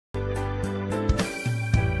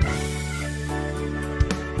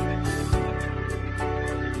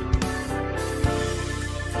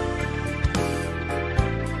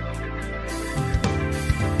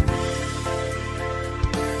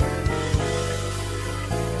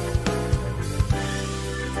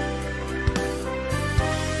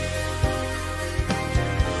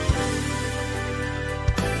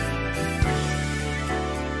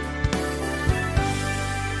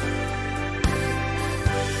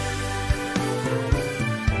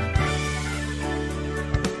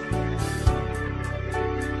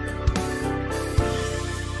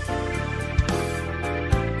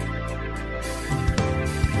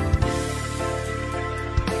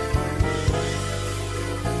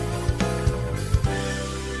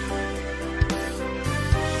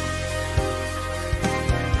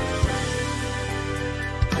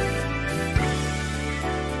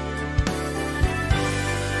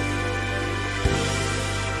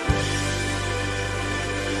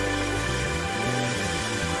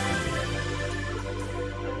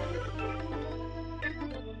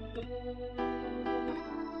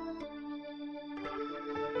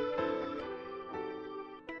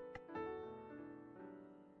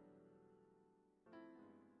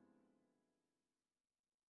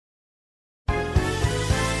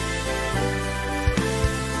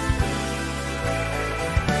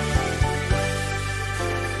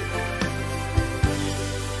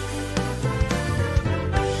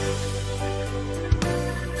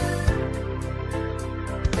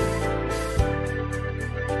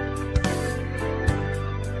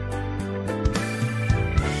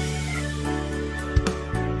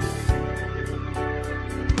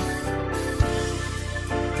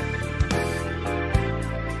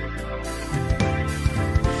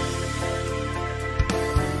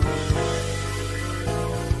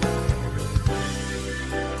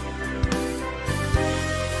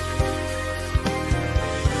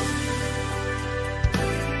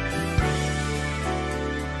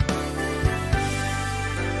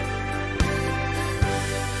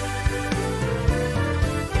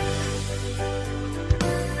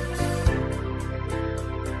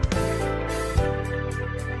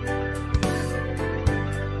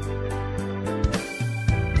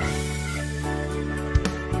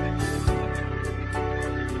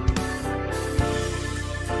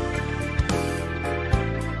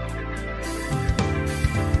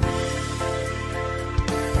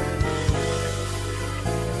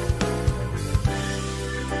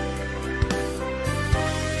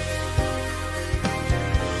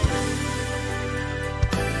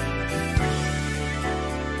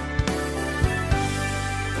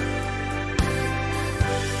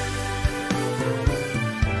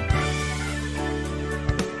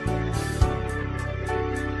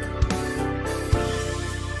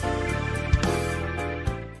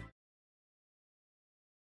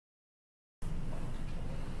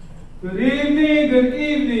Good evening, good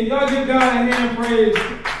evening. Y'all give God a hand praise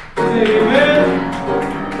today,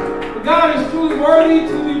 amen. But God is truly worthy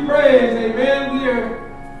to be praised, amen. We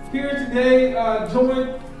are here today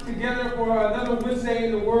joined together for another Wednesday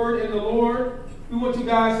in the Word and the Lord. We want you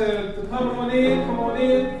guys to come on in,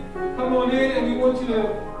 and we want you to,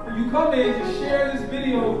 when you come in, to share this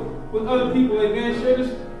video with other people, amen. Share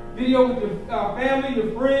this video with your family,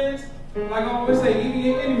 your friends. Like I always say, even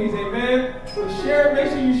your enemies, amen. So share, make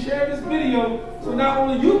sure you share this video so not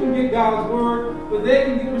only you can get God's word, but they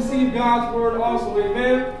can receive God's word also,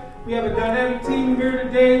 amen. We have a dynamic team here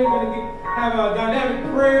today. We're going to have a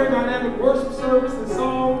dynamic prayer, dynamic worship service and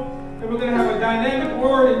song, and we're going to have a dynamic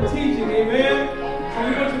word and teaching, amen. So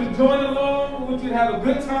we want you to join along. We want you to have a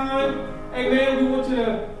good time, amen. We want you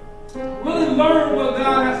to really learn what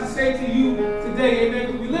God has to say to you today, amen.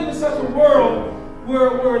 Because we live in such a world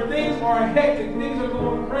where things are hectic, things are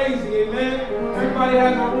going crazy, amen. Everybody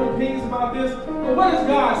has their own opinions about this. But what does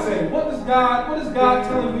God say? What is God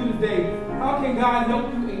telling you today? How can God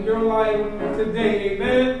help you in your life today,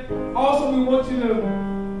 amen? Also, we want you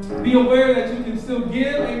to be aware that you can still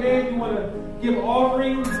give, amen. If you want to give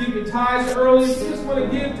offerings, give your tithes early. If you just want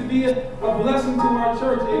to give to be a blessing to our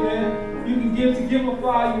church, amen. You can give to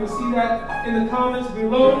Giveify. You will see that in the comments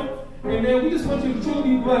below. Amen. We just want you to truly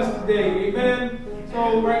be blessed today. Amen.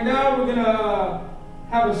 So right now we're going to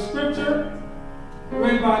have a scripture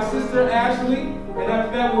read by Sister Ashley. And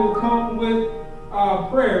after that we'll come with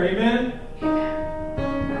prayer. Amen.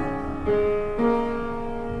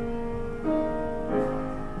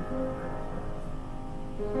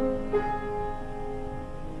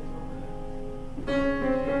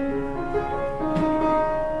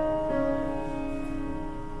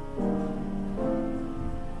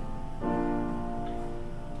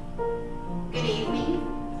 Good evening.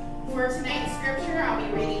 For tonight's scripture, I'll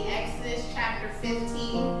be reading Exodus chapter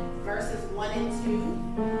 15, verses 1 and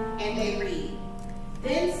 2, and they read,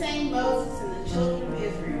 Then sang Moses and the children of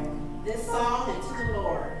Israel this song unto the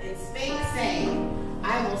Lord, and spake, saying,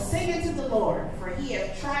 I will sing unto the Lord, for he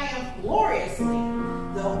hath triumphed gloriously.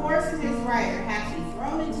 The horse and his rider hath he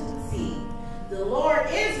thrown into the sea. The Lord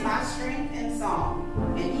is my strength and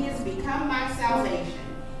song, and he has become my salvation.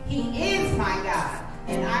 He is my God,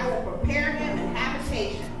 and I will prepare him an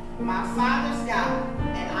habitation, my father's God,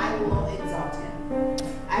 and I will exalt him.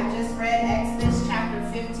 I've just read Exodus chapter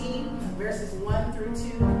 15, verses 1 through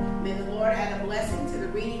 2. May the Lord add a blessing to the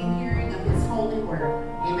reading and hearing of his holy word.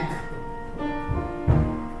 Amen.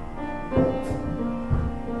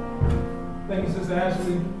 Thank you, Sister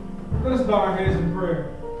Ashley. Let us bow our heads in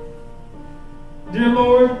prayer. Dear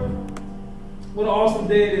Lord, what an awesome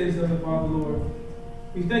day it is, Heavenly Father, Lord.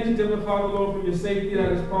 We thank you, Heavenly Father, Lord, for your safety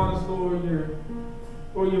that is upon us, Lord,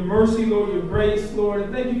 your mercy, Lord, your grace, Lord,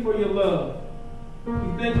 and thank you for your love.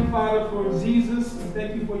 We thank you, Father, for Jesus, and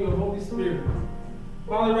thank you for your Holy Spirit.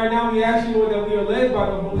 Father, right now we ask you, Lord, that we are led by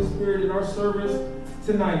the Holy Spirit in our service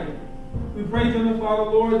tonight. We pray, Heavenly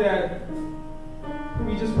Father, Lord, that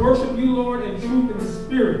we just worship you, Lord, in truth and in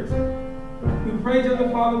spirit. We pray,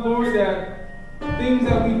 Heavenly Father, Lord, that things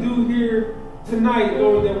that we do here tonight,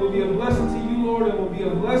 Lord, that will be a blessing to you, Lord, and will be a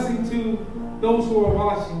blessing to those who are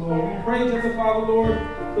watching, Lord. We pray, Heavenly Father, Lord,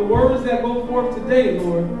 the words that go forth today,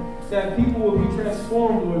 Lord, that people will be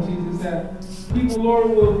transformed, Lord Jesus, that people, Lord,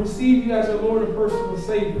 will receive you as their Lord and personal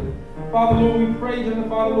Savior. Father, Lord, we pray, Heavenly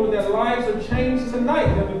Father, Lord, that lives are changed tonight,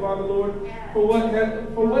 Heavenly Father, Lord, for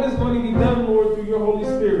what is going to be done, Lord, through your Holy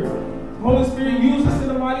Spirit. Holy Spirit, use us in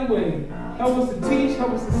a mighty way. Help us to teach,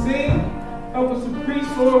 help us to sing, help us to preach,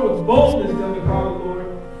 Lord, with boldness, Heavenly Father, Lord.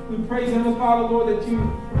 We pray, Heavenly Father, Lord, that you,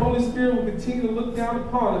 Holy Spirit, will continue to look down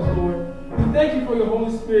upon us, Lord. We thank you for your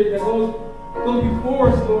Holy Spirit that goes before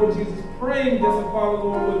us, Lord Jesus, praying, Heavenly Father,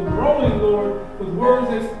 Lord, with groaning, Lord, with words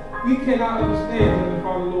that we cannot understand, Heavenly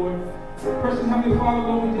Father, Lord. Precious Heavenly Father,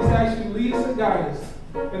 Lord, we just ask you to lead us and guide us.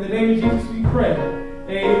 In the name of Jesus we pray.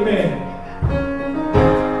 Amen.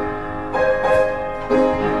 We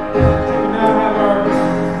now have our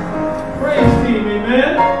praise team,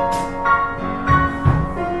 amen.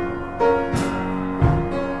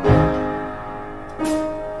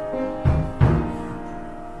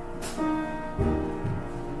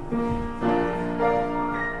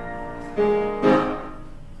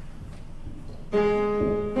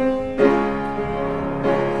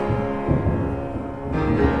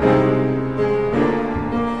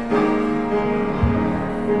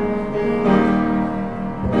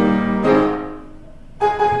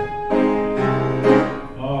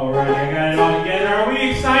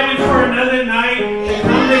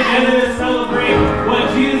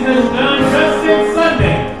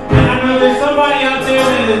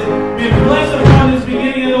 Been blessed upon this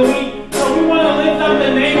beginning of the week.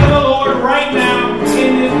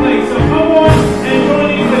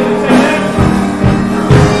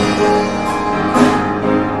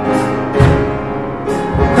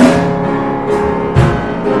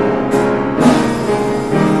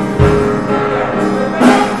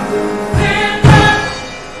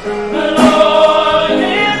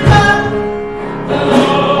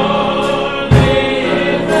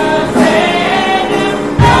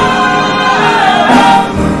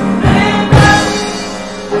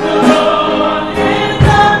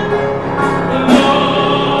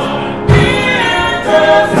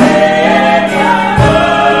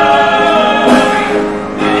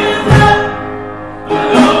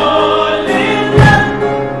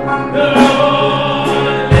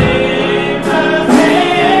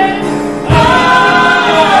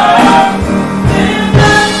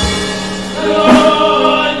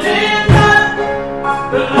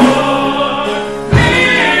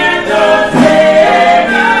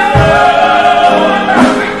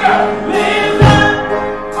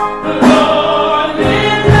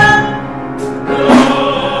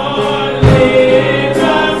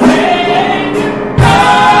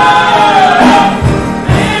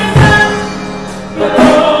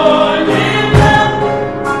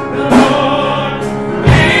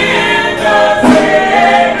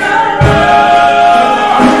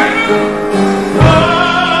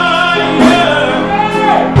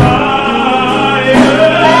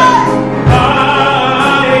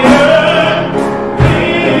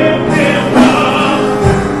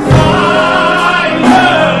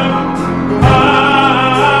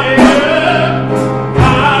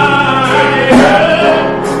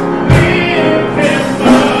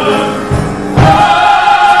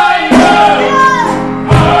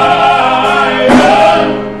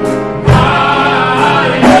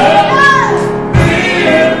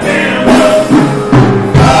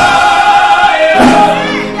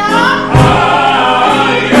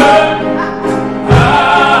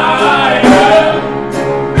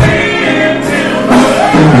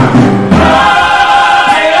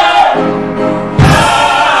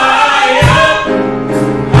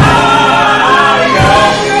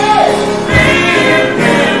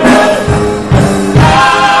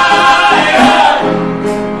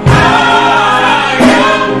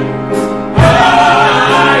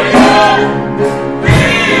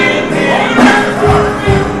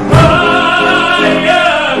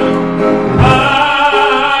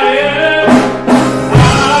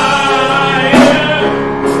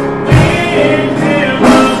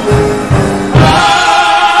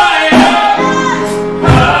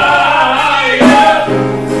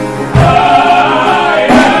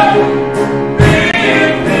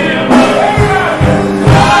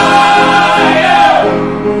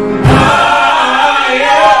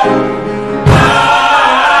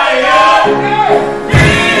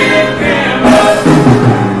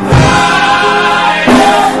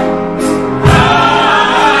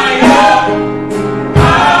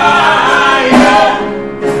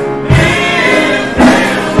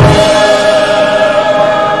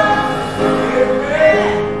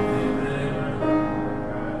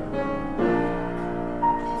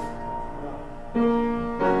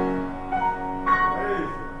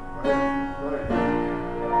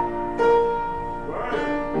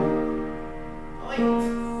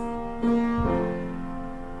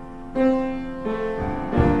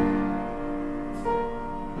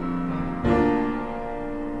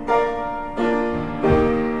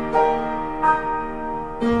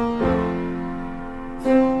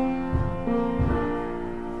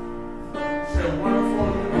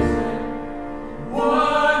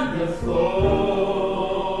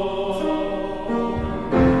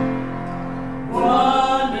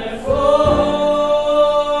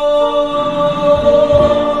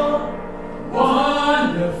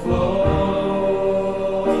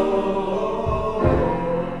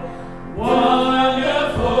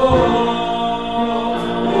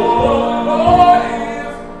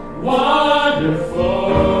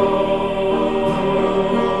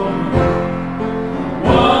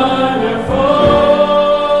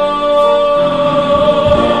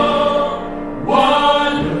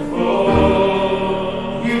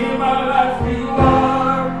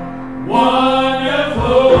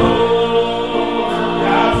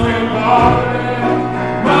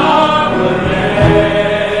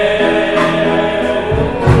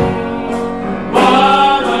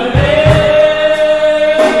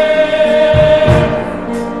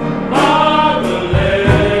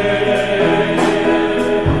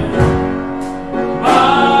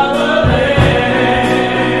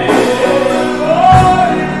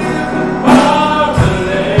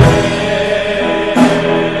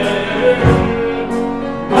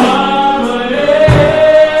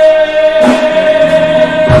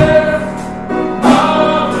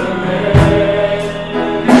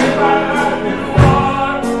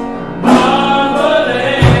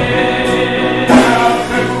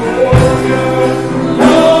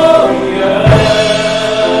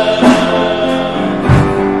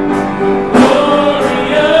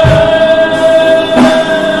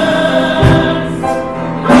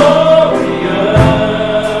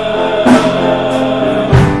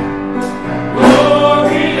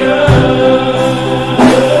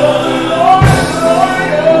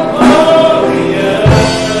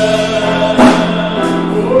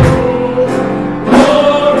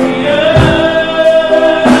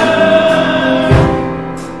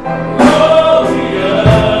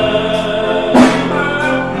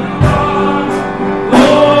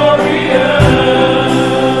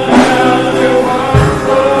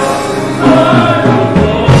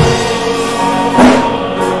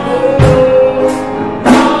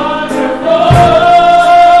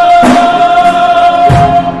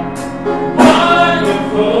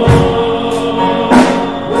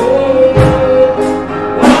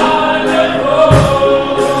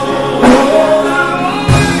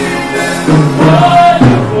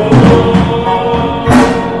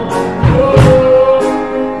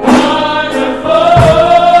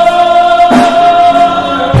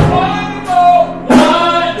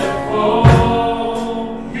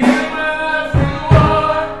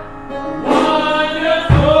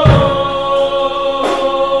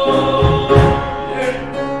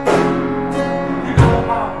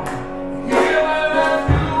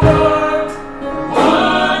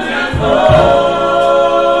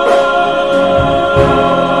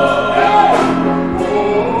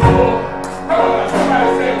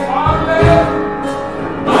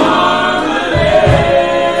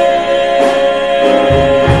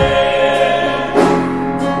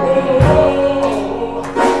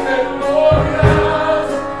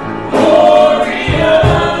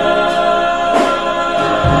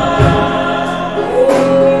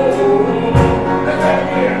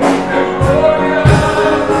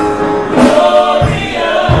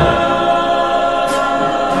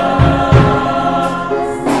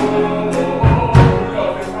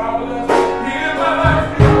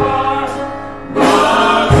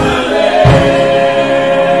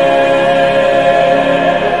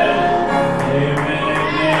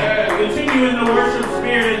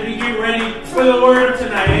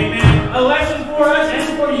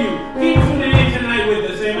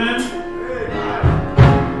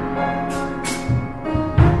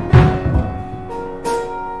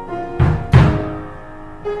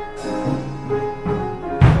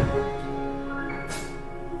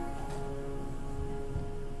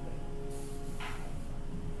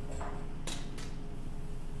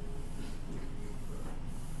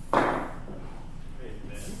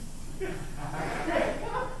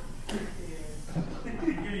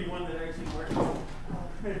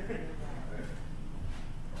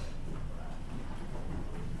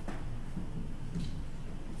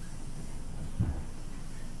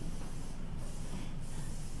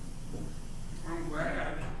 I'm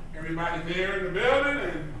glad everybody's there in the building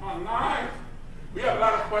and online. We have a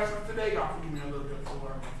lot of questions today. Y'all forgive me a little bit for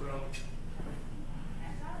my throat.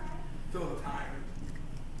 That's all right. Still a little tired.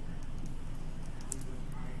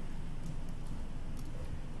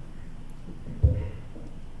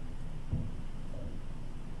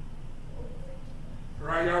 All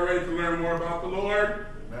right, y'all ready to learn more about the Lord?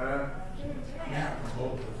 Amen. Yeah, let's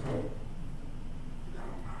hold this. I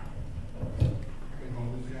don't mind. I can hold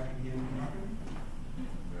this guy again.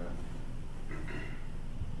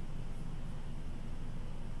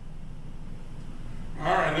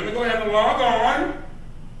 All right, let me go ahead and log on.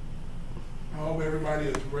 I hope everybody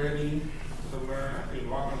is ready to learn. I can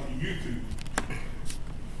log on to YouTube.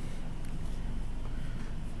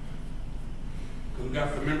 Because we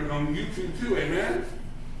got some members on YouTube too, amen?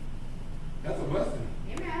 That's a blessing.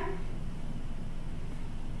 Amen.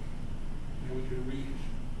 And we can reach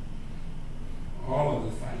all of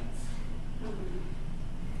the sites.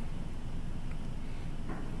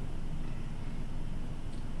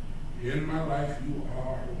 In my life, you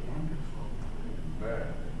are wonderful. Amen.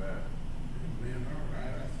 Amen. Amen. All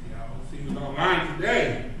right, I see y'all. See you online today.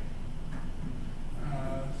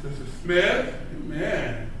 Sister Smith.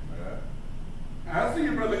 Amen. I see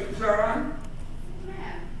you, Brother Keyshawn.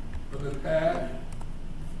 Amen. Brother Pat.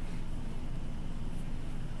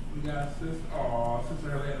 We got Sister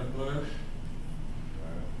Helena Bush.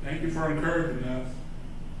 Thank you for encouraging us.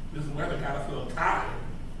 This weather got us a little tired.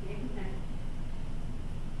 Amen.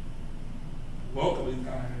 Vocally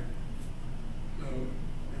tired. So,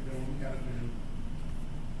 we're doing what we gotta do.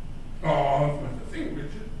 Oh, that's my thing,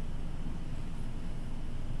 Richard.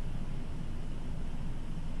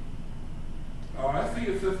 Oh, I see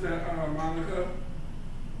you, Sister Monica.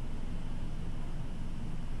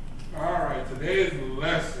 All right, today's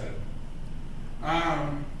lesson.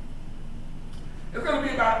 It's going to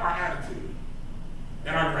be about our attitude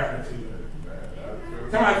and our gratitude.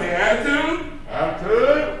 Somebody say attitude.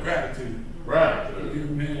 Attitude. Gratitude. Gratitude.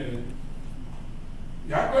 Amen.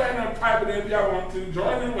 Y'all go ahead and type it in if y'all want to.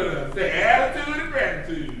 Join in with us. Say attitude and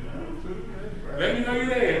gratitude. Let me know you're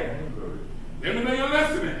there. Let me know you're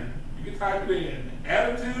listening. You can type it in.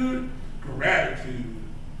 Attitude, gratitude.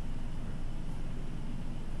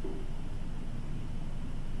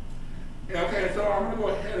 Okay, so I'm going to go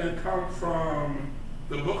ahead and come from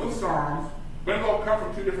the book of Psalms. We're going to come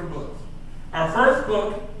from two different books. Our first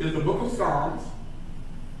book is the book of Psalms,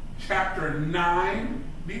 chapter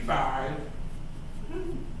 95.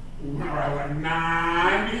 All right,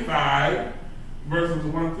 95, verses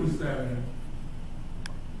 1 through 7.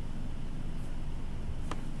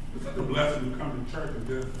 It's such a blessing to come to church and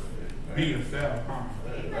just be yourself, huh?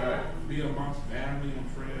 Amen. Be amongst family and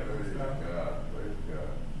friends and Praise stuff. God. Praise God.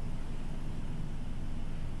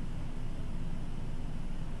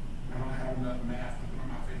 I don't have enough masks on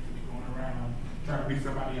my face to be going around trying to be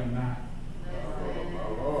somebody I'm not. My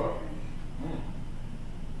Lord.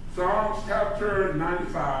 Psalms chapter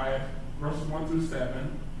 95, verses 1 through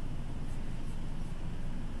 7.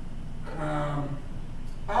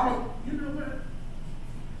 You know what?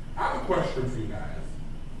 I have a question for you guys.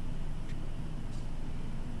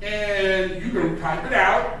 And you can type it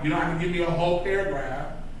out. You don't have to give me a whole paragraph.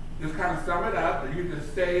 Just kind of sum it up, or you can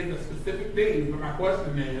just say the specific things. But my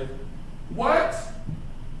question is, what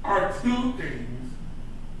are two things?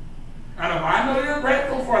 And if I know you're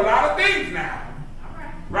grateful for a lot of things now,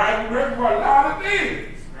 right? You're grateful for a lot of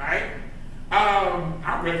things, right?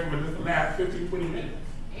 I'm grateful for just the last 15, 20 minutes.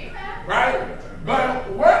 Amen. Right? But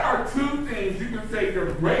what are two things you can say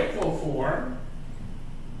you're grateful for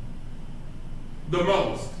the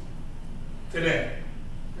most today?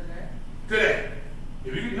 Today.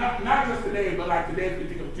 If you not just today, but like today, if you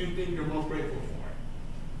think of two things you're most grateful for.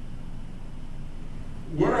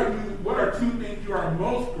 What are two things you are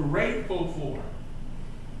most grateful for?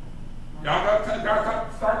 Y'all got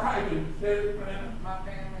start typing. Say it, man. My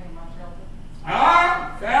family and my shelter.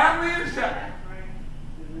 Family and shelter.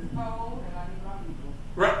 It's cold and I need my people.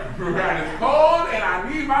 Right. It's cold and I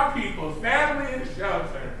need my people. Family and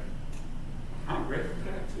shelter. I'm grateful for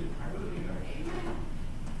that too. I really am.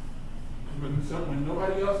 When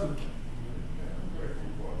nobody else is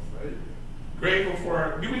grateful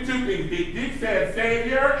for. Give me two things. Dick said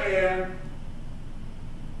Savior and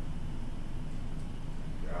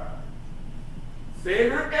God.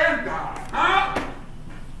 Savior and God. Huh?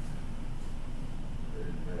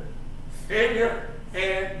 Savior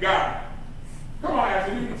and God. Come on,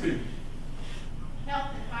 Ashley, give me two.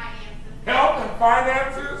 Health and finances. Health and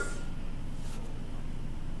finances.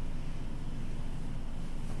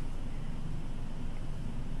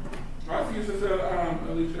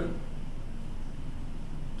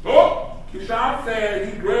 Sean said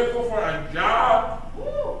he's grateful for a job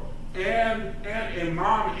Woo. and a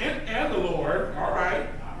mom and the Lord. All right.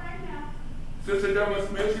 All right now. Sister Delma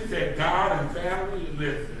Smith, she said God and family.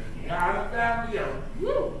 Listen, God and family are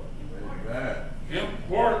Amen.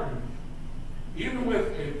 important. Even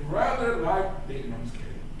with a brother like Dayton. I'm just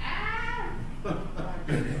kidding. Ah.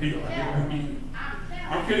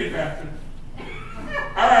 I'm kidding, Pastor.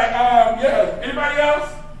 All right, yeah. Anybody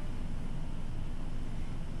else?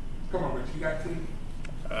 Come on, Rich. You got two?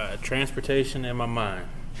 Transportation and my mind.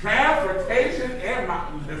 Transportation and my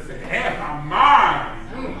mind.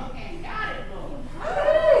 Okay, got it,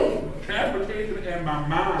 Lord. Transportation and my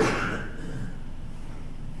mind.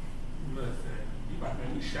 Listen, you about to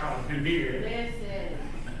make me shout up in here. Listen.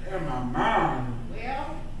 And my mind.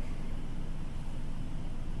 Well.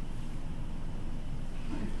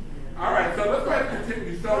 All right, so let's go ahead and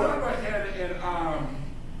continue. So let's go ahead and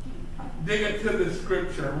dig into the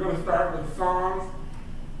scripture. We're going to start with Psalms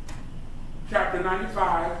chapter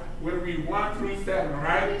 95. We're going to read 1 through 7, all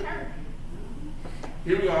right?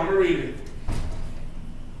 Here we go. I'm going to read it.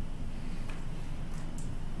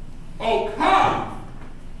 Oh, come,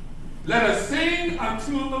 let us sing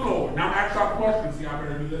unto the Lord. Now I'm asking y'all questions, so y'all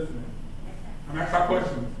better be listening. I'm asking y'all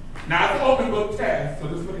questions. Now it's an open book test, so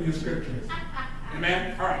just look at your scriptures.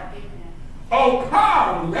 Amen? All right. Oh,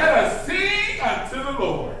 come, let us sing unto the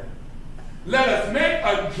Lord. Let us make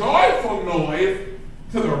a joyful noise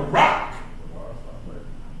to the rock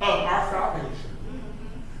of our salvation.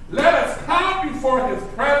 Let us come before his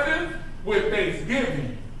presence with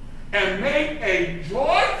thanksgiving and make a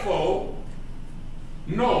joyful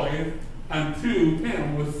noise unto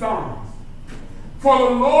him with songs. For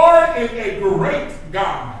the Lord is a great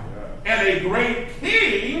God and a great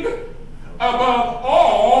King above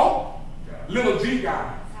all little g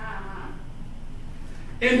gods.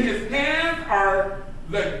 In his hands are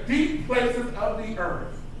the deep places of the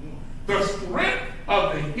earth. The strength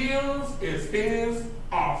of the hills is his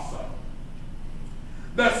also.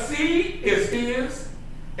 The sea is his,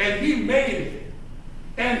 and he made it.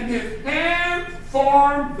 And his hands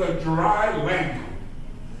formed the dry land.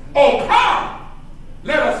 Oh, come,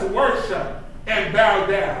 let us worship and bow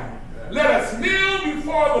down. Let us kneel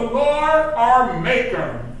before the Lord our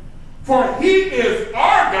Maker. For he is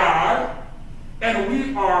our God, and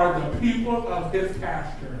we are the people of his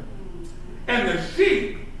pasture, and the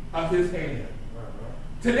sheep of his hand.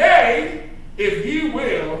 Today, if ye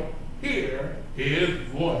will hear his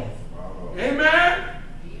voice. Amen?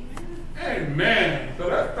 Amen. So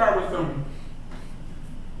let's start with some.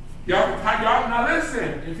 Y'all, now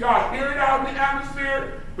listen, if y'all hear it out in the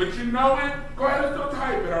atmosphere, but you know it, go ahead and still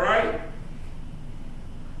type it, all right?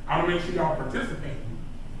 I'll make sure y'all participate.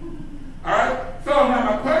 All right? So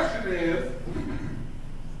now my question is,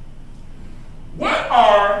 what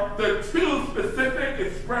are the two specific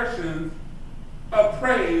expressions of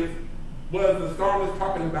praise was the psalmist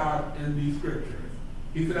talking about in these scriptures?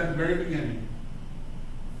 He said at the very beginning.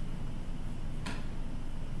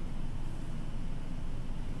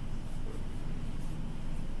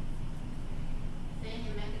 Sing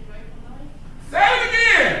and make a joyful noise. Say it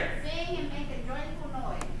again. Sing and make a joyful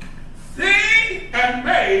noise. Sing and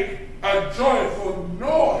make a joyful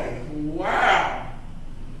noise. Wow.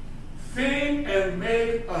 Sing and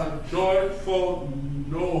make a joyful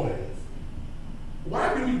noise.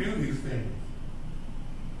 Why do we do these things?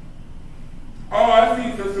 Oh, I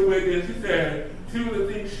see Sister Wiggins. She said two of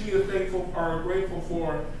the things she is thankful or grateful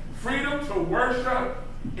for: freedom to worship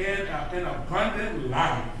and an abundant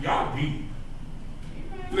life. Y'all deep.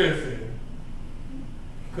 Listen,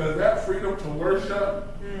 because that freedom to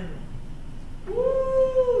worship,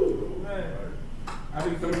 woo, I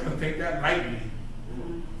think someone can take that lightly.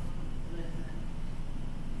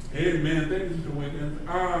 Amen. Thank you, Sister Wiggins.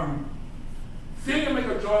 Sing and make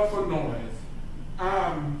a joyful noise.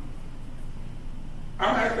 I'm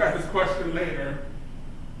going to ask this question later,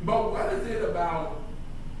 but what is it about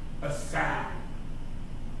a sound?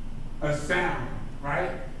 A sound,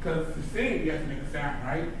 right? Because to sing, you have to make a sound,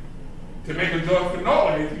 right? To make a joyful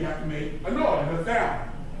noise, you have to make a noise, a sound.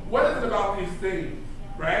 What is it about these things,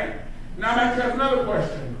 right? Now, I'm going to ask another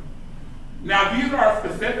question. Now, these are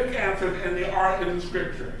specific answers, and they are in the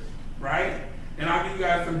scriptures, right? And I'll give you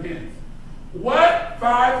guys some hints. What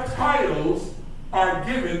 5 titles are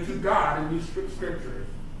given to God in these scriptures?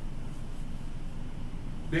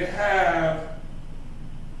 They have,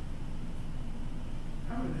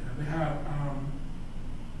 how many do they have? They have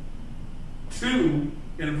 2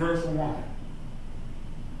 in verse 1.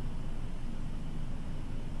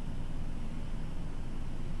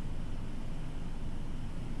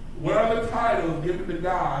 What are the titles given to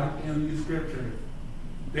God in these scriptures?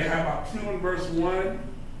 They have about 2 in verse 1.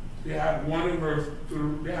 They have 1 in verse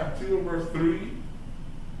 3. They have 2 in verse 3.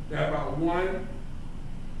 They have about 1.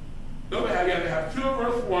 No, they have 2 in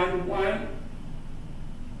verse 1, 1.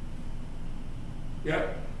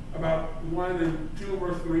 Yep. About 1 and 2 in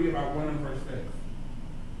verse 3, about 1 in verse 6.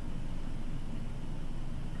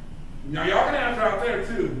 Now y'all can answer out there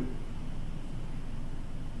too.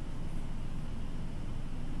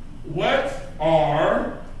 What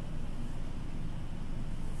are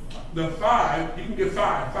the 5, you can get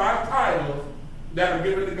 5 titles that are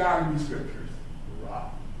given to God in these scriptures?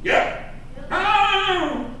 Rock. Yep.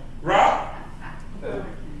 Rock.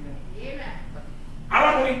 I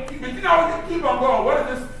don't believe, but you know, keep on going. What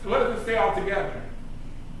does this say all together?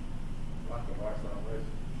 Rock of our salvation.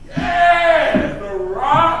 Yes, the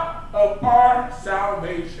rock of our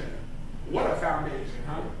salvation. What a foundation,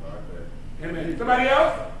 huh? Amen. Somebody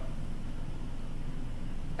else?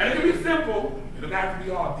 And it can be simple. It doesn't have to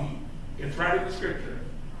be all deep. It's right in the scripture.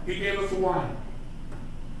 He gave us 1.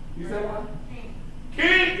 You said 1?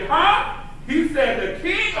 King, huh? He said the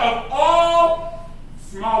king of all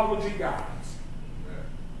small little G gods.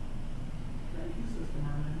 Thank you, Sister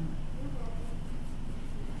Marlene.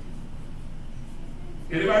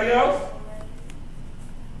 Anybody else?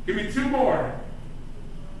 Give me 2 more.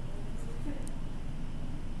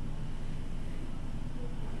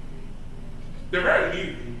 They're very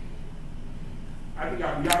easy. I think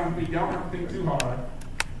y'all don't have to think too hard.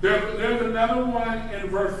 There's another one in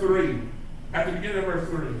verse 3. At the beginning of verse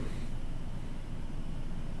 3.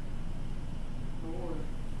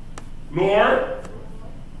 Lord.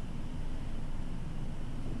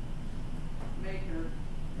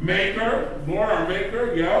 Maker. Lord our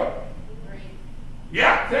maker. Yep. Great.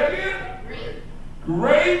 Yeah, say it again. Great.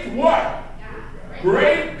 Great what? God.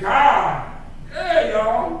 Great God. Hey,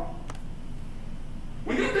 y'all.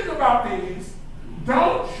 When you think about these,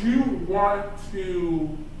 don't you want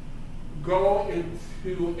to go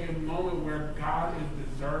into a moment where God is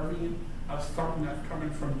deserving of something that's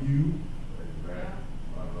coming from you? Amen.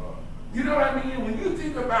 My Lord. You know what I mean? When you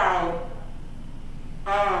think about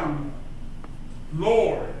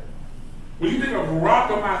Lord, when you think of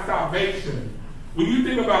rock of my salvation, when you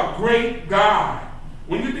think about great God,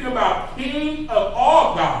 when you think about King of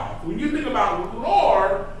all gods, when you think about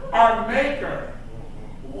Lord, our maker,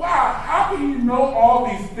 wow, how can you know all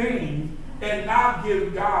these things and not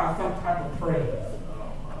give God some type of praise?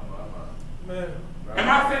 Man. Am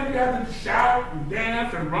I saying you have to shout and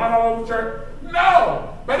dance and run all over church?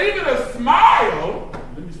 No. But even a smile,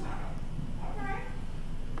 let me smile.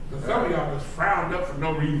 Because some of y'all just frowned up for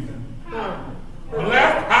no reason.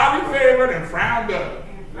 Left highly favored and frowned up.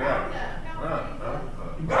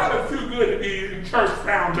 God is too good to be in church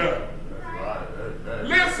frowned up.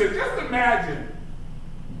 Listen, just imagine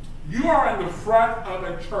you are in the front of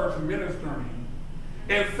a church ministering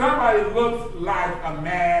and somebody looks like a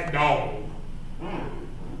mad dog.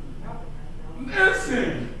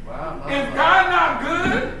 Listen, is God not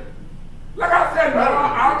good? Like I said, no,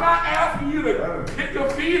 I'm not asking you to pick your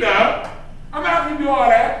feet up. I'm not asking you to do all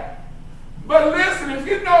that. But listen, if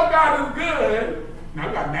you know God is good, now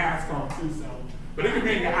we got masks on too, so, but it can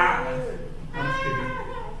be in your eyes. I'm just kidding.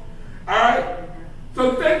 All right?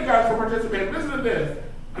 So thank you guys for participating. Listen to this.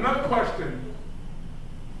 Another question.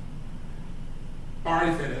 I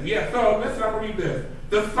already said it. Yeah, so listen, I'm going to read this.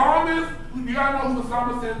 The psalmist, do y'all know who the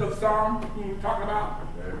psalmist is, the psalm who we're talking about?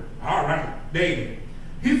 All right, David.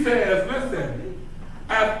 He says, listen,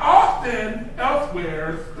 as often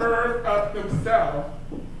elsewhere stirs up himself,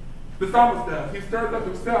 the psalmist does. He stirs up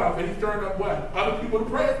himself, and he's stirring up what? Other people to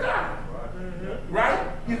praise God.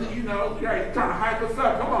 Right? He's trying to hype us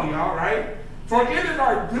up. Come on, y'all, right? For it is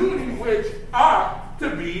our duty which ought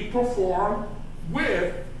to be performed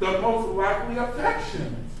with the most likely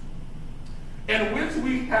affections, and which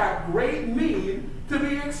we have great need to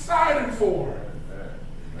be excited for.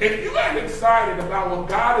 If you ain't excited about what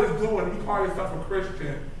God is doing and you call yourself a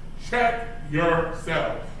Christian, check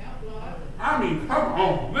yourself. I mean, come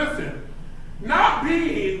on, listen. Not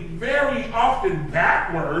being very often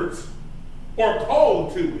backwards or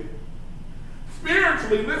cold to it.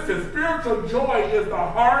 Spiritually, listen, spiritual joy is the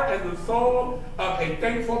heart and the soul of a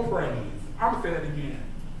thankful praise. I'm going to say that again.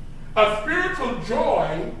 A spiritual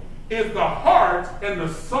joy is the heart and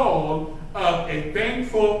the soul of a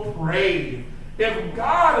thankful praise. If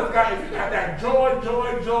God has got, if you got that joy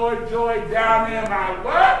down there in my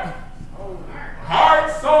what?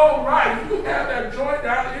 Heart, soul, right. If you have that joy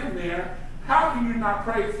down in there, how can you not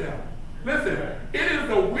praise Him? Listen, it is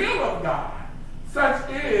the will of God. Such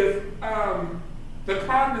is the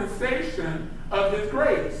condensation of His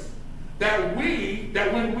grace. that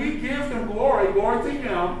when we give him glory to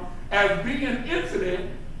him, as being infinite,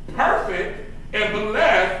 perfect, and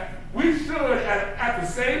blessed, we should at the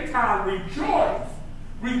same time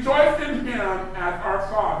rejoice in him as our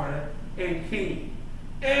Father and King.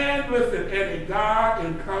 And listen, and a God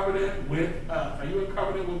in covenant with us. Are you in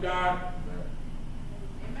covenant with God?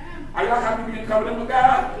 Amen. Are y'all happy to be in covenant with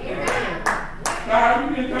God? Amen. Y'all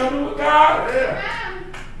happy to be in covenant with God?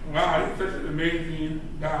 Amen. Wow, he's such an amazing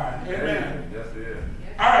God. Amen. Yes, it is.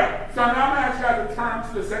 All right, so now I'm going to ask you guys to turn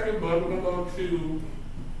to the second book. We're going to go to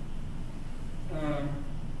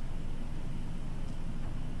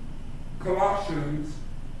Colossians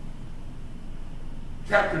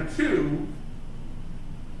chapter 2,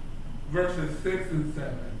 verses 6 and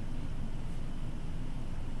 7.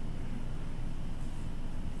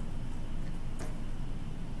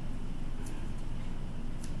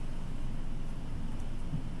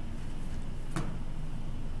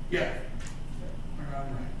 Yeah. All right.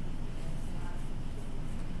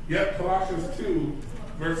 Yep, Colossians 2,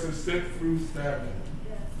 verses 6 through 7.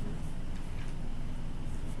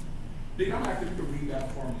 Dick, I'm asking you to read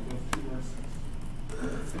that for me, those two verses.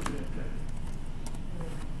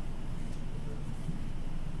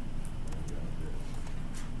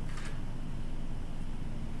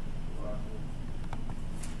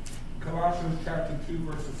 Colossians chapter 2,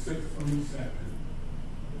 verses 6 through 7.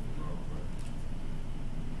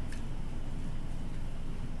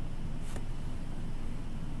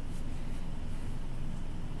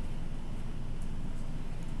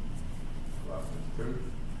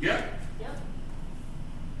 Yep.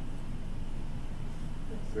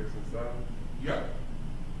 6 and 7. Yep.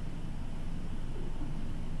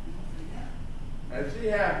 As ye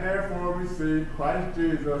have therefore received Christ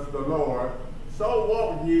Jesus the Lord, so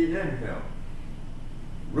walk ye in him,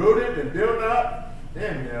 rooted and built up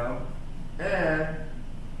in him, and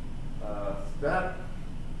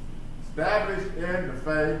established in the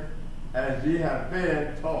faith as ye have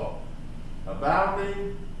been taught,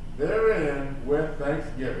 abounding therein with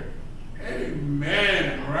thanksgiving.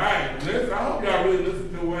 Amen. Right. Listen, I hope y'all really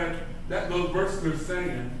listen to what those verses are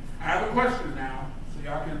saying. I have a question now, so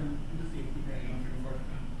y'all can just see if we can answer the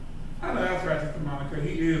question. I know that's right, Sister Monica.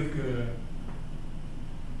 He is good.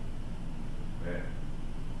 Man.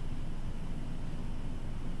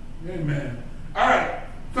 Amen. All right.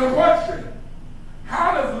 So, question: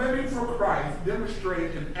 how does living for Christ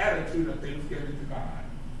demonstrate an attitude of thanksgiving to God?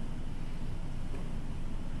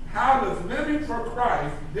 How does living for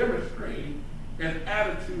Christ demonstrate an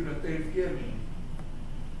attitude of thanksgiving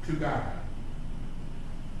to God?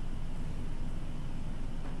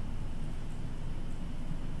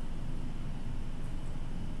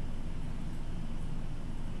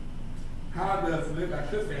 How does living, I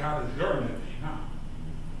should say, how does your living, huh?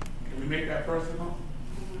 Can we make that personal?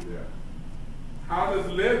 Yeah. How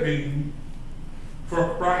does living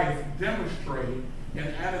for Christ demonstrate an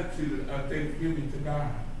attitude of thanksgiving to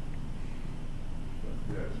God?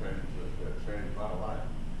 That changed my life.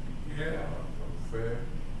 Yeah. From sin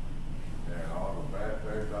and all the bad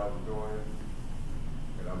things I was doing.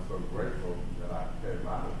 And I'm so grateful that I came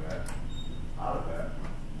out of that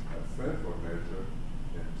sinful nature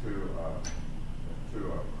into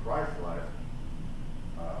a Christ-like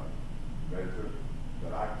nature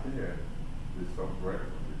that I can be so grateful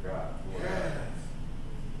to God for. Yes.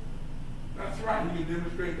 That's right. You can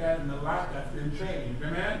demonstrate that in the life that's been changed.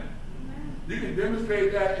 Amen? You can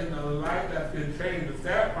demonstrate that in the life that's been changed. The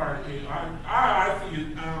sad part is, I see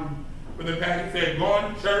it, when the pastor said,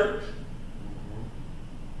 going to church.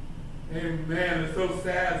 Amen. It's so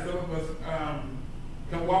sad. Some of us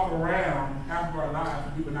can walk around half of our lives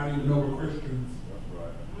and people not even know we're Christians. That's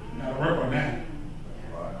right. Got to work on that.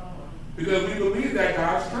 That's right. Because we believe that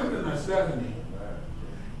God strengthened us, doesn't he?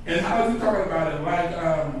 And how is he talking about it? Like,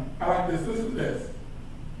 I like this. Listen to this.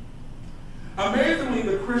 Amazingly,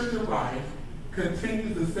 the Christian life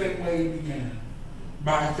continues the same way it began,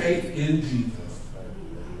 by faith in Jesus.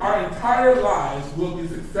 Our entire lives will be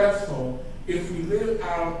successful if we live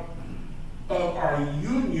out of our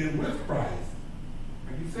union with Christ.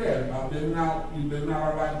 Like you said, about living out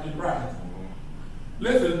our life in Christ.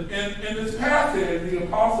 Listen, in this passage, the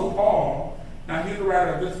Apostle Paul, now he's the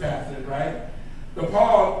writer of this passage, right? The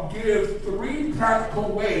Paul gives 3 practical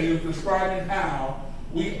ways describing how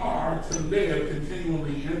we are to live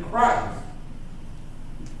continually in Christ.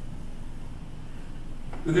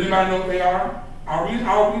 Does anybody know what they are? I'll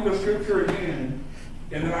read the scripture again,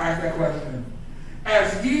 and then I ask that question.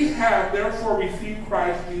 As ye have therefore received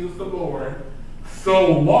Christ Jesus the Lord,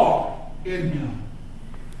 so walk in him,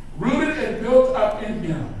 rooted and built up in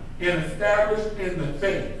him, and established in the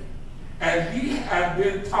faith, as ye have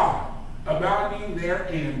been taught, abounding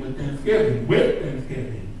therein with thanksgiving. With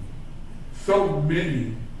thanksgiving. So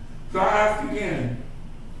many. So I ask again,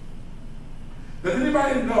 does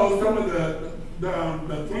anybody know some of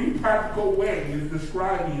the three practical ways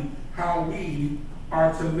describing how we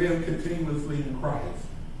are to live continuously in Christ?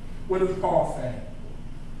 What does Paul say?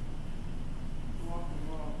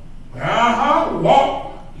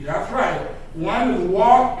 Walk. Yeah, that's right. One is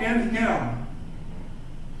walk in him.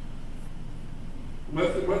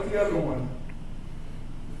 What's the other one?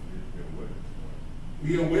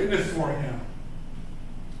 Be a witness for him.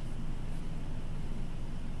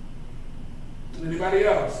 Anybody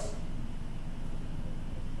else?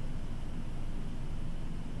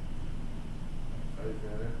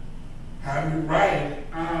 Have you right?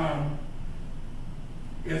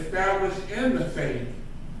 Established in the faith.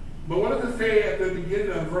 But what does it say at the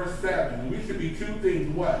beginning of verse 7? We should be two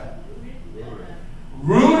things. What?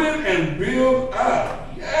 Rooted and built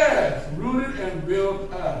up. Yes, rooted and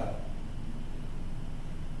built up.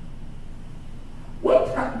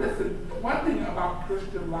 Listen, one thing about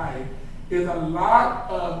Christian life is a lot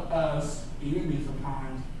of us, even me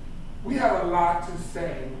sometimes, we have a lot to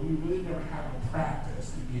say, but we really never have a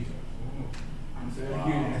practice to give. I'm saying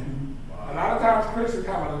again. A lot of times Christians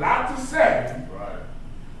have a lot to say. Right.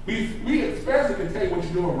 We especially can tell you what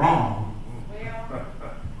you're doing wrong.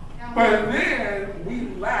 But then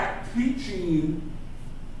we lack teaching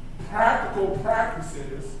practical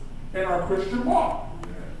practices in our Christian walk.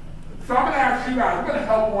 So I'm going to ask you guys, we're going to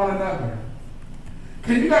help one another.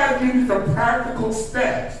 Can you guys give me some practical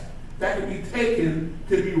steps that can be taken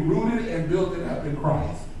to be rooted and built up in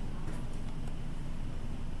Christ?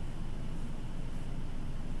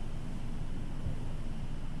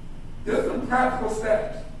 Just some practical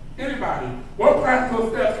steps. Anybody, what practical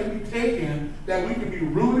steps can be taken that we can be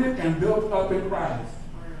rooted and built up in Christ?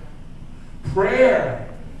 Prayer.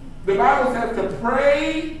 The Bible says to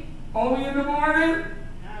pray only in the morning.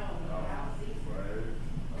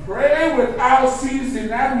 Pray without ceasing.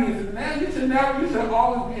 That means that you should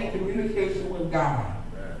always be in communication with God.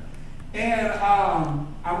 And I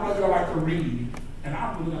know you like to read, and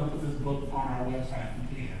I'm really going to put this book on our website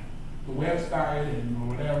if you can. The website and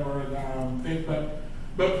whatever, Facebook.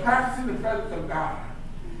 But practicing the presence of God.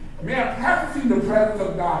 Man, practicing the presence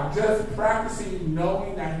of God, just practicing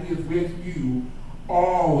knowing that He is with you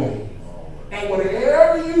always. And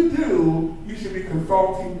whatever you do, you should be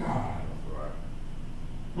consulting God.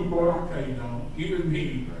 We I'll tell you, even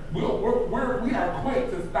me, we are quick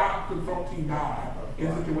to stop consulting God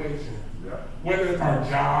in situations. Yeah. Whether it's our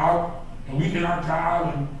job, and we get our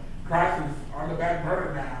job, and Christ is on the back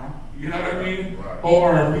burner now. You know what I mean? Right.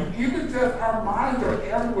 Or even just our minds are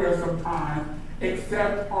everywhere sometimes,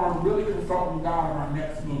 except on really consulting God on our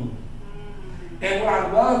next move. And what I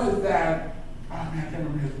love is that, oh man, I can't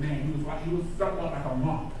remember his name. He was somewhat like a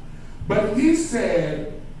monk. But he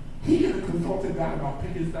said, he had consulted God about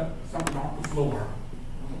picking something off the floor.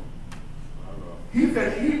 He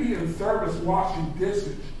said he'd be in service washing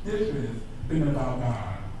dishes thinking about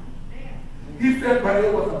God. He said, but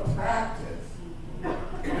it was a practice.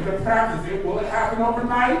 It was a practice. Will it happen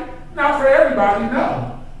overnight? Not for everybody,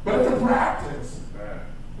 no. But it's a practice.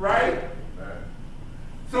 Right?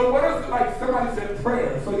 So what is it like somebody said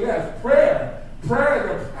prayer? So yes, prayer.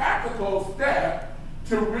 Prayer is a practical step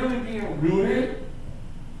to really being rooted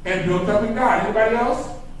and built up in God. Anybody else?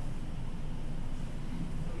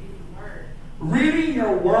 Reading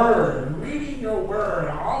your word. Reading your word.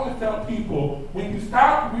 I always tell people, when you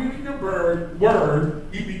stop reading your word,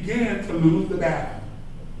 you begin to lose the battle.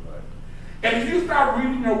 Right. And if you stop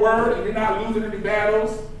reading your word and you're not losing any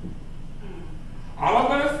battles, all I'm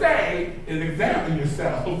going to say is examine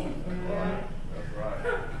yourself. That's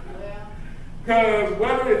right. Because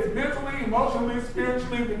whether it's mentally, emotionally,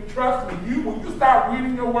 spiritually, trust me, when you start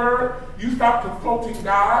reading your word, you start consulting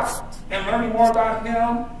God and learning more about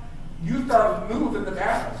Him, you start losing the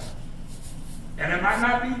battle. And it might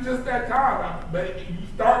not be just that time, but you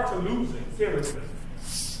start to lose it, seriously.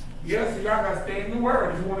 Yes, you got to stay in the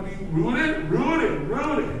word. If you want to be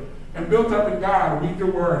rooted, and built up in God, read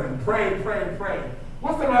your word and pray.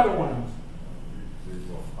 What's some other ones? Be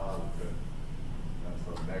more positive, not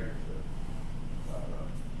so negative.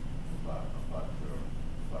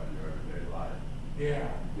 About your everyday life.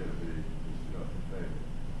 Yeah. You get to be,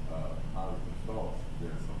 positive thoughts,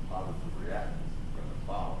 there's some positive reactions going to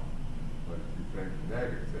follow. But if you think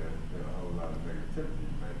negative, then a whole lot of negativity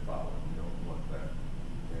may follow. You don't want that.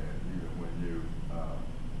 And even when you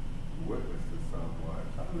witness to someone,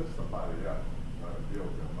 try to lift somebody up, try to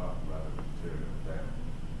build them up rather than tear them down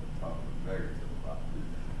and talk negative about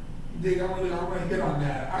people. Dig, I'm going to hit on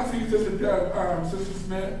that. I see Sister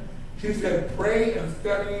Smith. She said, pray and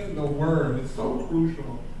study the word. It's so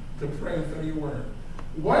crucial to pray and study your word.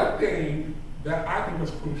 One thing that I think is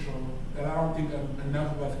crucial that I don't think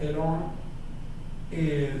enough of us hit on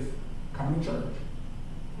is coming to church.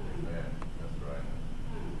 Amen. That's right.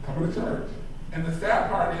 Coming to church. And the sad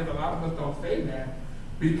part is a lot of us don't say that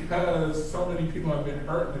because so many people have been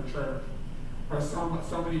hurt in the church. Or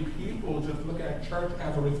so many people just look at church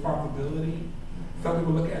as a responsibility. Some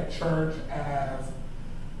people look at church as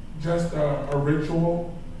just a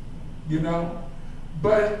ritual, you know?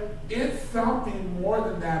 But it's something more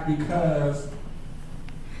than that because,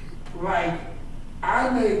 like, I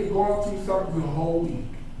may be going through something the whole week,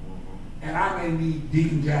 and I may need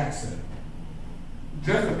Deacon Jackson.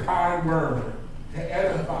 Just a kind word to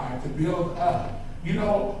edify, to build up, you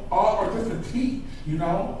know, or just to teach, you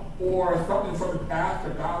know, or something from the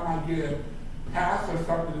pastor. God might give pastor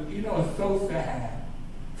something, you know, it's so sad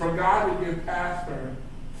for God to give pastor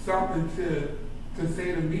something to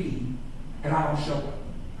say to me, and I don't show up.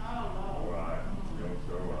 All right. You don't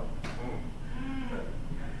show up.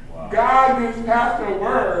 Wow. God gives pastor a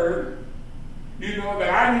word, you know, that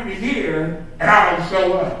I need to hear, and I don't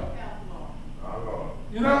show up.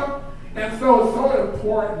 You know? And so it's so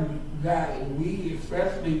important that we,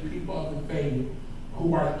 especially people of the faith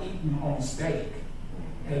who are eating on steak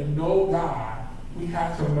and know God, we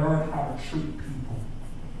have to learn how to treat people.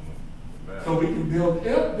 So we can build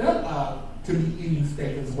them up to be eating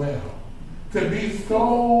steak as well. To be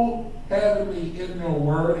so heavily in their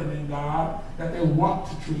word and in God that they want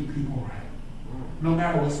to treat people right, no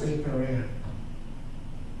matter what state they're in.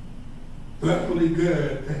 So that's really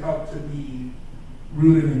good to help to be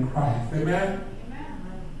rooted in Christ. Amen?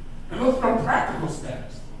 Amen. And those are some practical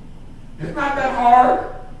steps. It's not that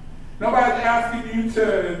hard. Nobody's asking you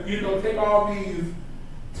to, you know, take all these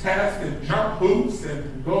tests and jump hoops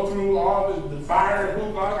and go through all the fire and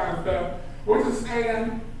hoops, all that kind of stuff. We're just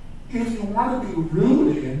saying, if you want to be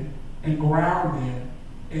rooted and grounded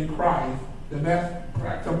in Christ, the best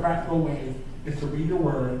some practical ways is to read the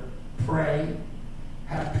word, pray,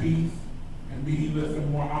 have peace, and be listen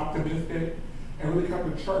more optimistic, and really come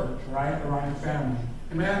to church, right, around your family.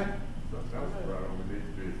 Amen? That's right. We need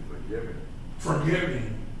to be forgiving.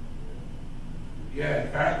 Forgiving. Yeah,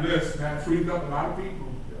 that frees up a lot of people.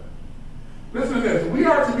 Listen to this. We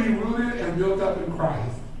are to be rooted and built up in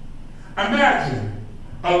Christ. Imagine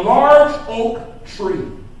a large oak tree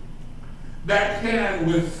that can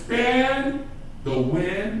withstand the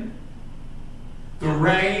wind, the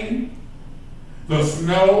rain, the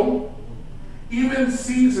snow, even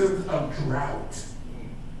seasons of drought.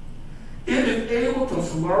 It is able to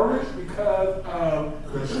flourish because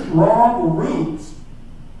of the strong roots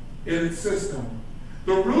in its system.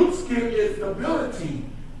 The roots give it stability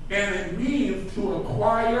and it means to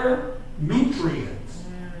acquire nutrients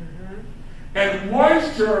and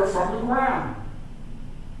moisture from the ground.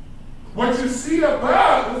 What you see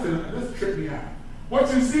above, listen, this tripped me out.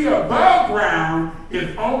 What you see above ground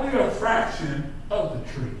is only a fraction of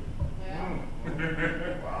the tree.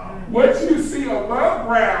 Wow. What you see above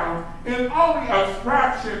ground is only a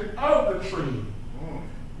fraction of the tree.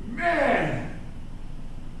 Man,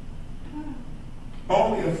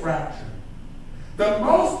 only a fraction. The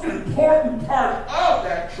most important part of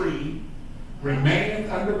that tree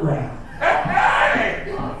remains underground.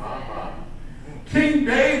 King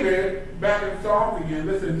David, back in Psalms again,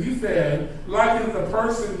 listen, he said, like is a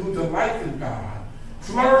person who delights in God,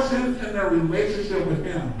 flourishes in their relationship with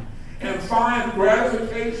him, and finds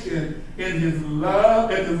gratification in his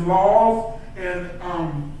love, in his laws, and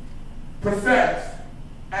perfects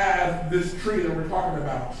as this tree that we're talking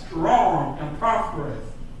about, strong and prosperous.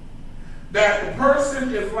 That the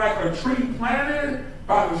person is like a tree planted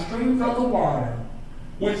by the streams of the water,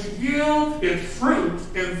 which yields its fruit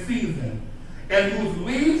in season, and whose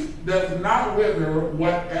leaf does not wither.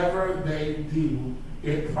 Whatever they do,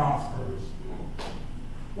 it prospers.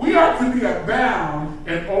 We are to be abound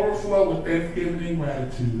and overflow with thanksgiving and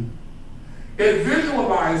gratitude. It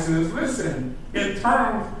visualizes, listen, in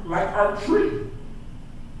terms like our tree.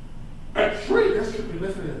 A tree, listen to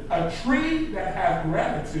this, a tree that has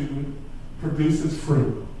gratitude produces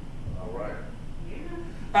fruit. All right.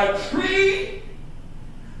 A tree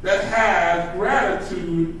that has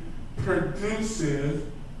gratitude produces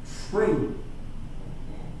fruit.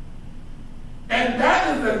 And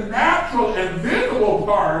that is the natural and visible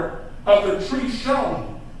part of the tree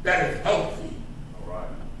showing that it's healthy. All right.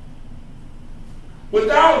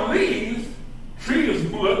 Without leaves, trees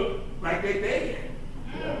look like they're dead.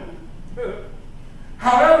 Yeah.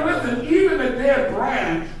 However, listen, even a dead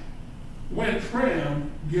branch, when trimmed,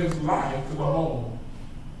 gives life to the whole.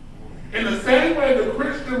 In the same way, the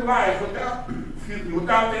Christian life without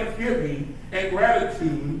thanksgiving and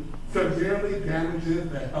gratitude severely damages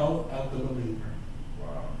the health of the believer.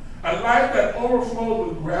 Wow. A life that overflows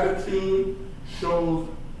with gratitude shows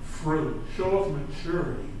fruit, shows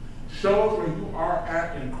maturity, shows where you are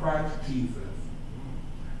at in Christ Jesus.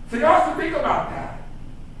 So you also think about that.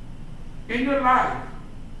 In your life,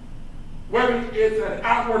 whether it's an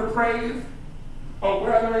outward praise, or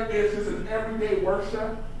whether it's just an everyday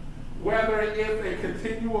worship, whether it's a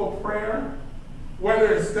continual prayer,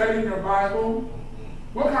 whether it's studying your Bible,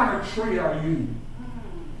 what kind of tree are you?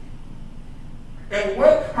 And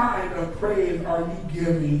what kind of praise are you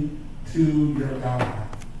giving to your God?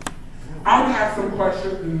 I'm going to ask some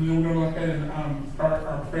questions, and then we're going to go ahead and start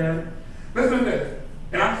our prayer. Listen to this.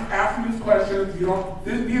 And I'm just asking these questions.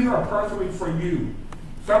 These are personally for you.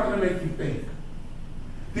 Something to make you think.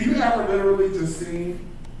 Do you ever literally just sing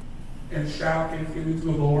and shout thanksgiving to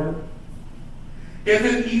the Lord? Is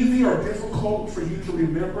it easy or difficult for you to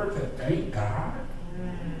remember to thank God?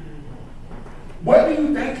 What do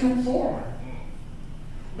you thank Him for?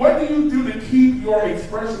 What do you do to keep your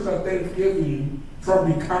expressions of thanksgiving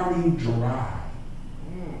from becoming dry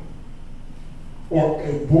or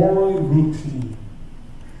a boring routine?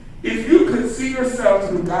 If you could see yourself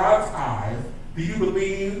through God's eyes, do you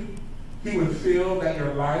believe He would feel that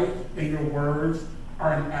your life and your words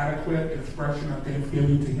are an adequate expression of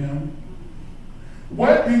thanksgiving to Him?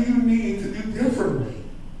 What do you need to do differently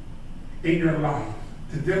in your life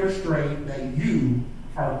to demonstrate that you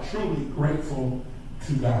are truly grateful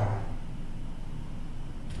to God?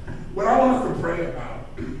 What I want us to pray about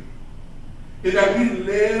is that we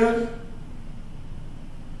live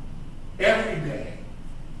every day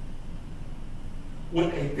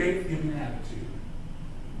with a thanksgiving attitude.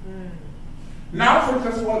 Not for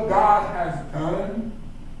just what God has done,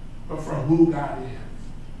 but for who God is.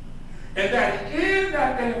 And that in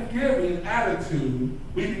that thanksgiving attitude,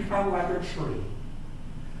 we become like a tree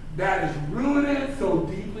that is rooted so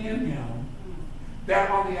deeply in Him that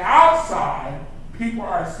on the outside, people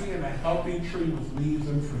are seeing a healthy tree with leaves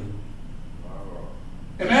and fruit.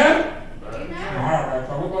 Amen? Amen. All right,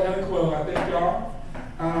 so we'll go ahead and close. I thank y'all.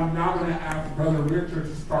 Now I'm going to ask Brother Richard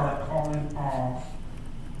to start calling off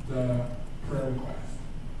the prayer request.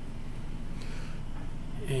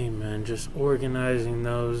 Amen. Just organizing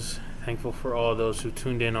those. Thankful for all those who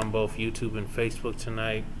tuned in on both YouTube and Facebook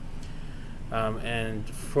tonight. And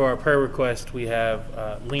for our prayer request, we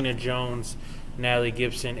have Lena Jones, Natalie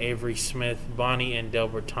Gibson, Avery Smith, Bonnie and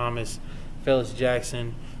Delbert Thomas, Phyllis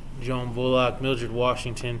Jackson, Joan Bullock, Mildred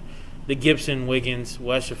Washington, the Gibson, Wiggins,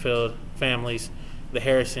 Westerfield families, the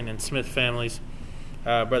Harrison and Smith families,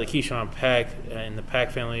 Brother Keyshawn Pack and the Pack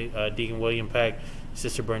family, Deacon William Pack,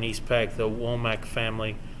 Sister Bernice Pack, the Womack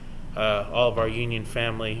family, all of our Union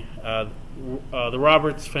family, the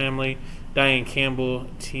Roberts family, Diane Campbell,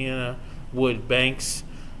 Tiana Wood Banks,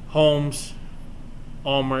 Holmes,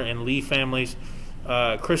 Ulmer and Lee families,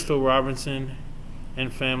 Crystal Robinson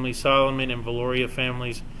and family, Solomon and Valoria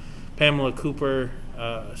families, Pamela Cooper,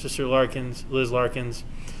 Sister Larkins, Liz Larkins,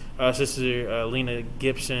 Sister Lena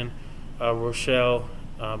Gibson, Rochelle,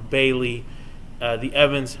 Bailey, the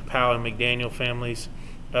Evans, Powell, and McDaniel families,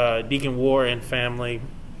 Deacon War and family.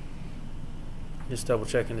 Just double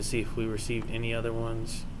checking to see if we received any other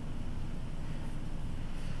ones.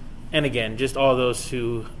 And again, just all those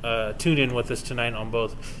who tuned in with us tonight on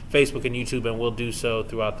both Facebook and YouTube, and will do so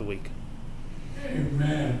throughout the week.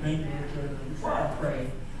 Amen. Thank you, Richard. Before I pray,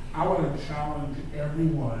 I want to challenge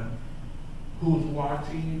everyone who's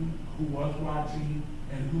watching, who was watching,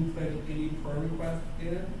 and who put any prayer requests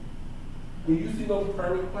in. When you see those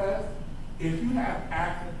prayer requests, if you have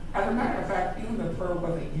access, as a matter of fact, even the prayer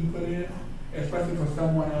requests that you put in, especially for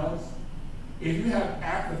someone else, if you have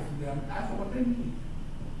access to them, ask them what they need.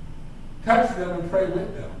 Touch them and pray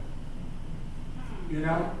with them. You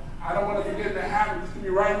know? I don't want us to get in the habit just to be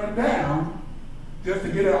writing them down just to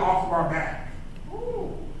get it off of our back.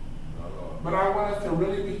 Ooh. But I want us to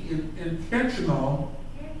really be intentional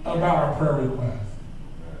about our prayer requests.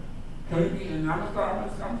 Can we be? And I'm gonna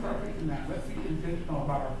start thinking that. Let's be intentional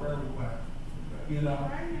about our prayer requests. You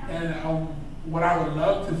know, and what I would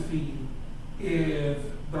love to see is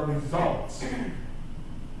the results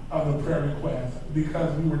of the prayer request,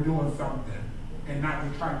 because we were doing something and not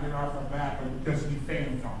just trying to get off our back or just be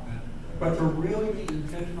saying something, but to really be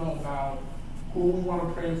intentional about who we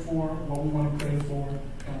want to pray for, what we want to pray for,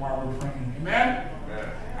 and why we're praying. Amen? Amen.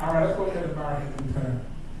 All right, let's go ahead and bow our heads in prayer.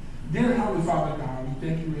 Dear Heavenly Father God, we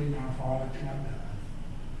thank you right now for all that you have done,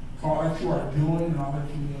 for all that you are doing and all that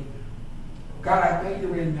you will do. God, I thank you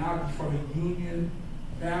right now just for the Union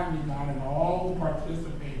family, God, and all who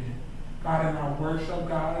participated God, in our worship,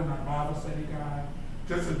 God, in our Bible study, God,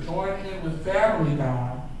 just to join in with family,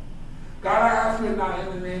 God. God, I ask you now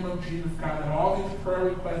in the name of Jesus, God, that all these prayer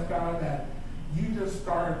requests, God, that you just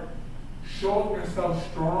start showing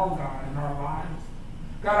yourself strong, God, in our lives.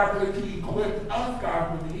 God, I pray that you equip us,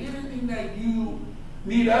 God, with anything that you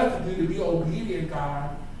need us to do to be obedient,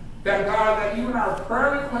 God. That, God, that even our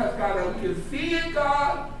prayer requests, God, that we can see it,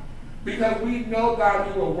 God, because we know,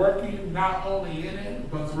 God, you are working not only in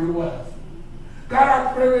it, but through us. God,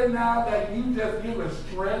 I pray right now that you just give us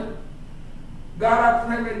strength. God, I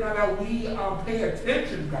pray right now that we pay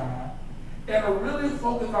attention, God, and really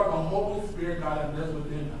focus on the Holy Spirit, God, that lives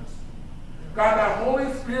within us. God, that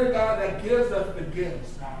Holy Spirit, God, that gives us the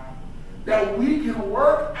gifts, God, that we can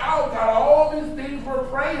work out, God, all these things we're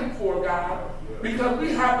praying for, God, because we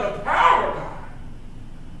have the power, God.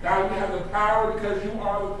 God, we have the power because you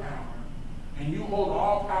are the power, and you hold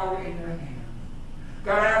all power in your hands.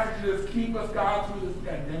 God, I ask you to just keep us, God, through this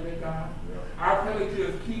pandemic, God. I pray that you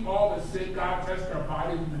just keep all the sick, God, touch their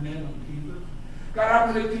bodies in the name of Jesus. God,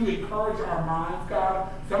 I pray that you encourage our minds, God.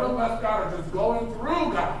 Some of us, God, are just going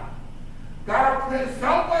through, God. God, I pray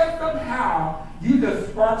some way, somehow, you just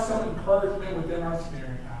spark some encouragement within our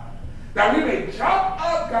spirit, God. That we may jump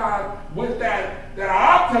up, God, with that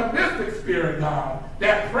optimistic spirit, God,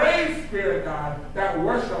 that praise spirit, God, that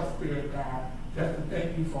worship spirit, God, just to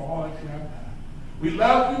thank you for all that you have done. We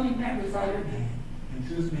love you, we magnify your name. In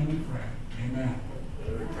Jesus' name we pray. Amen.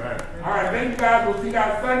 Amen. All right, thank you guys. We'll see you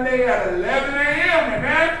guys Sunday at 11 a.m.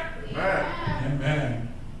 Amen? Amen. Amen.